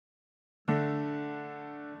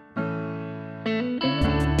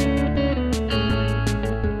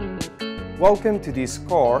Welcome to this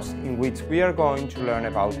course in which we are going to learn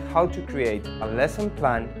about how to create a lesson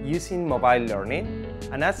plan using mobile learning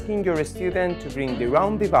and asking your student to bring their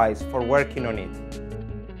own device for working on it.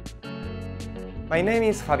 My name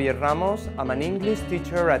is Javier Ramos. I'm an English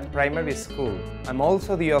teacher at primary school. I'm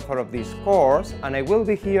also the author of this course and I will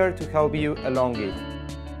be here to help you along it.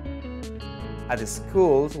 At the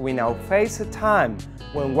schools, we now face a time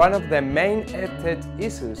when one of the main EdTech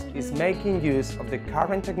issues is making use of the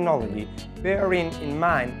current technology, bearing in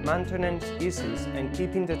mind maintenance issues and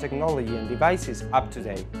keeping the technology and devices up to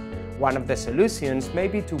date. One of the solutions may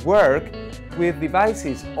be to work with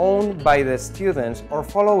devices owned by the students or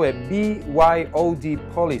follow a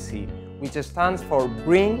BYOD policy, which stands for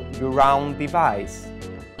Bring Your Own Device.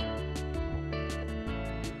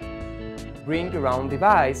 Bring Your Own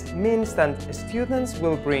Device means that students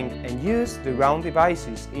will bring and use their own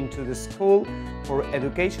devices into the school for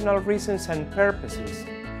educational reasons and purposes.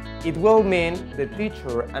 It will mean the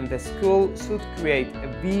teacher and the school should create a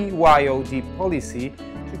BYOD policy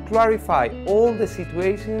to clarify all the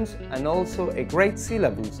situations and also a great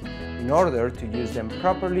syllabus in order to use them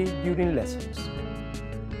properly during lessons.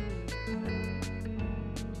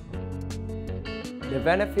 The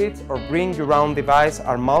benefits of Bring Your Own Device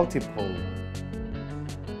are multiple.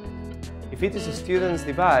 If it is a student's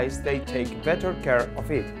device, they take better care of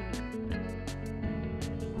it.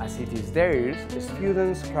 As it is theirs, the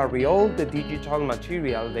students carry all the digital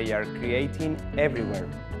material they are creating everywhere.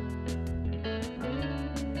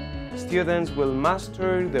 Students will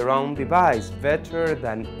master their own device better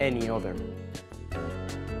than any other.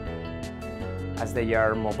 As they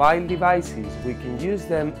are mobile devices, we can use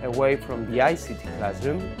them away from the ICT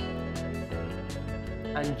classroom,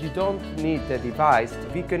 and you don't need the device to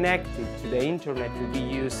be connected to the internet to be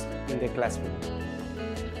used in the classroom.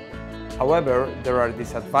 However, there are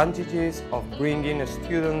disadvantages of bringing a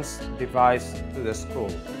student's device to the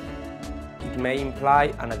school. It may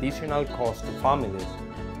imply an additional cost to families,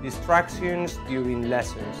 distractions during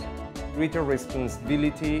lessons, greater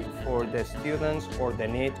responsibility for the students or the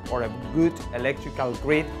need for a good electrical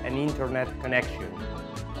grid and internet connection.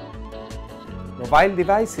 Mobile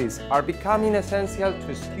devices are becoming essential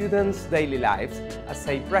to students' daily lives as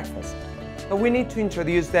say breakfast, but we need to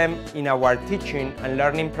introduce them in our teaching and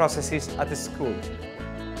learning processes at the school.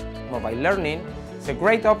 Mobile learning is a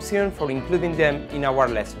great option for including them in our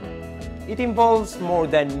lesson. It involves more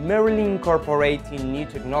than merely incorporating new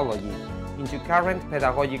technology into current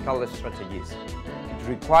pedagogical strategies. It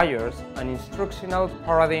requires an instructional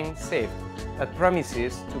paradigm shift that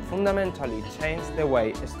promises to fundamentally change the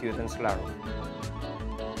way students learn.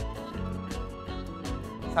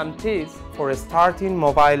 Some tips for starting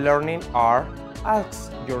mobile learning are: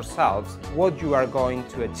 ask yourselves what you are going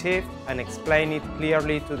to achieve and explain it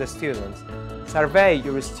clearly to the students. Survey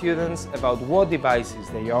your students about what devices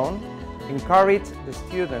they own. Encourage the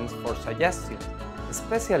students for suggestions,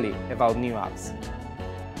 especially about new apps.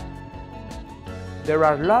 There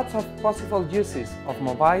are lots of possible uses of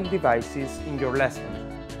mobile devices in your lesson.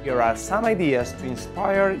 Here are some ideas to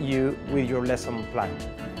inspire you with your lesson plan.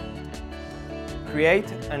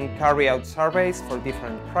 Create and carry out surveys for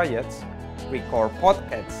different projects, record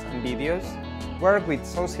podcasts and videos, work with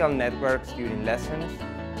social networks during lessons,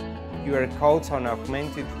 QR codes on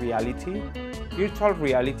augmented reality, virtual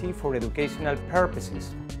reality for educational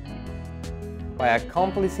purposes. By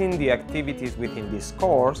accomplishing the activities within this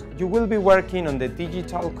course, you will be working on the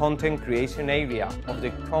digital content creation area of the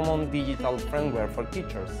Common Digital Framework for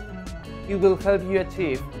Teachers. It will help you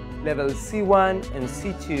achieve Level C1 and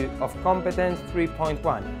C2 of Competence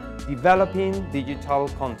 3.1, Developing Digital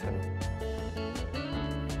Content.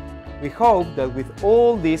 We hope that with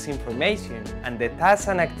all this information and the tasks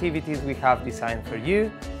and activities we have designed for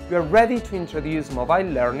you, you are ready to introduce mobile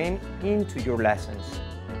learning into your lessons.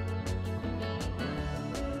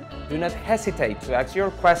 Do not hesitate to ask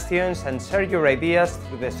your questions and share your ideas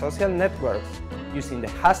through the social networks using the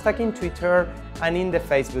hashtag in Twitter and in the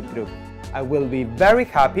Facebook group. I will be very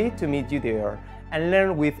happy to meet you there and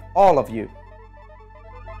learn with all of you.